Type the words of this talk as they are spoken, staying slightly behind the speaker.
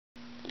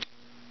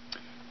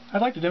I'd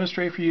like to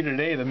demonstrate for you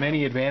today the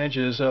many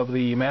advantages of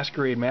the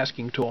Masker-Aide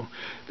masking tool.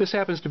 This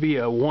happens to be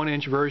a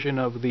 1-inch version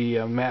of the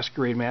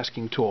Masker-Aide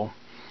masking tool.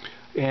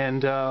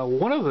 And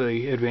one of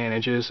the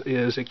advantages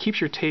is it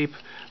keeps your tape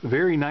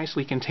very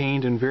nicely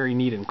contained and very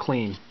neat and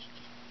clean.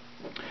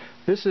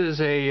 This is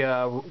a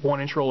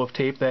 1-inch roll of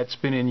tape that's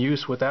been in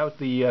use without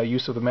the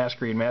use of the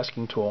Masker-Aide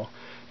masking tool.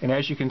 And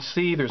as you can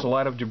see, there's a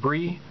lot of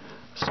debris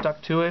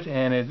stuck to it,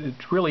 and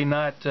it's really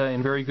not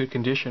in very good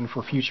condition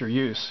for future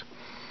use.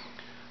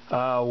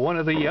 One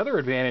of the other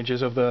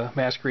advantages of the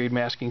Masker-Aide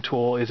masking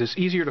tool is it's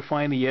easier to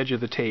find the edge of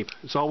the tape.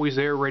 It's always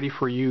there ready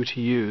for you to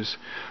use,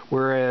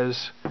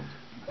 whereas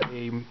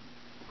a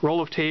roll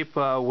of tape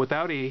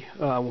without a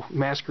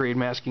Masker-Aide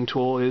masking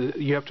tool,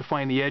 you have to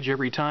find the edge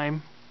every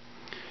time,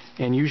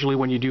 and usually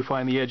when you do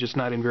find the edge, it's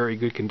not in very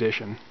good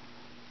condition.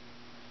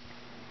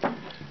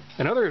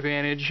 Another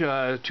advantage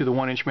to the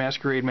 1-inch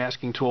Masker-Aide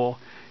masking tool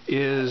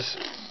is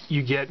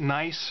you get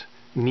nice,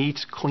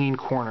 neat, clean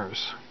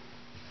corners.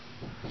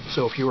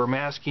 So if you were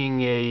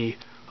masking a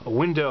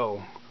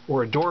window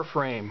or a door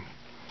frame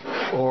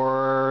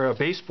or a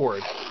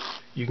baseboard,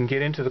 you can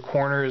get into the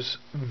corners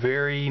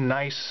very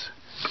nice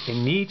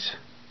and neat,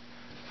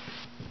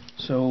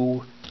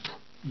 so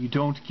you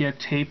don't get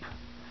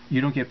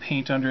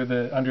paint under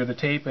the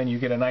tape, and you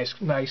get a nice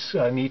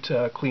neat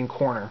clean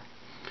corner.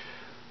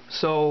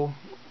 So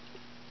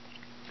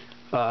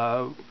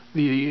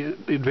the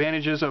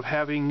advantages of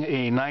having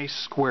a nice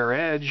square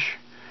edge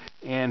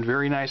and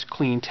very nice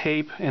clean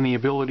tape and the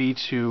ability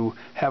to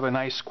have a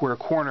nice square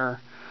corner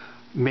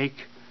make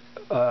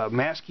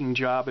masking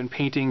job and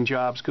painting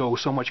jobs go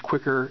so much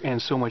quicker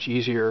and so much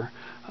easier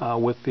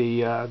with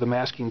the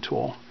masking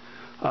tool.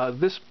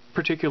 This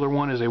particular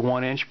one is a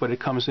 1-inch, but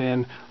it comes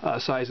in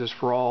sizes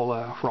for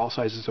all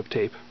sizes of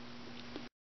tape.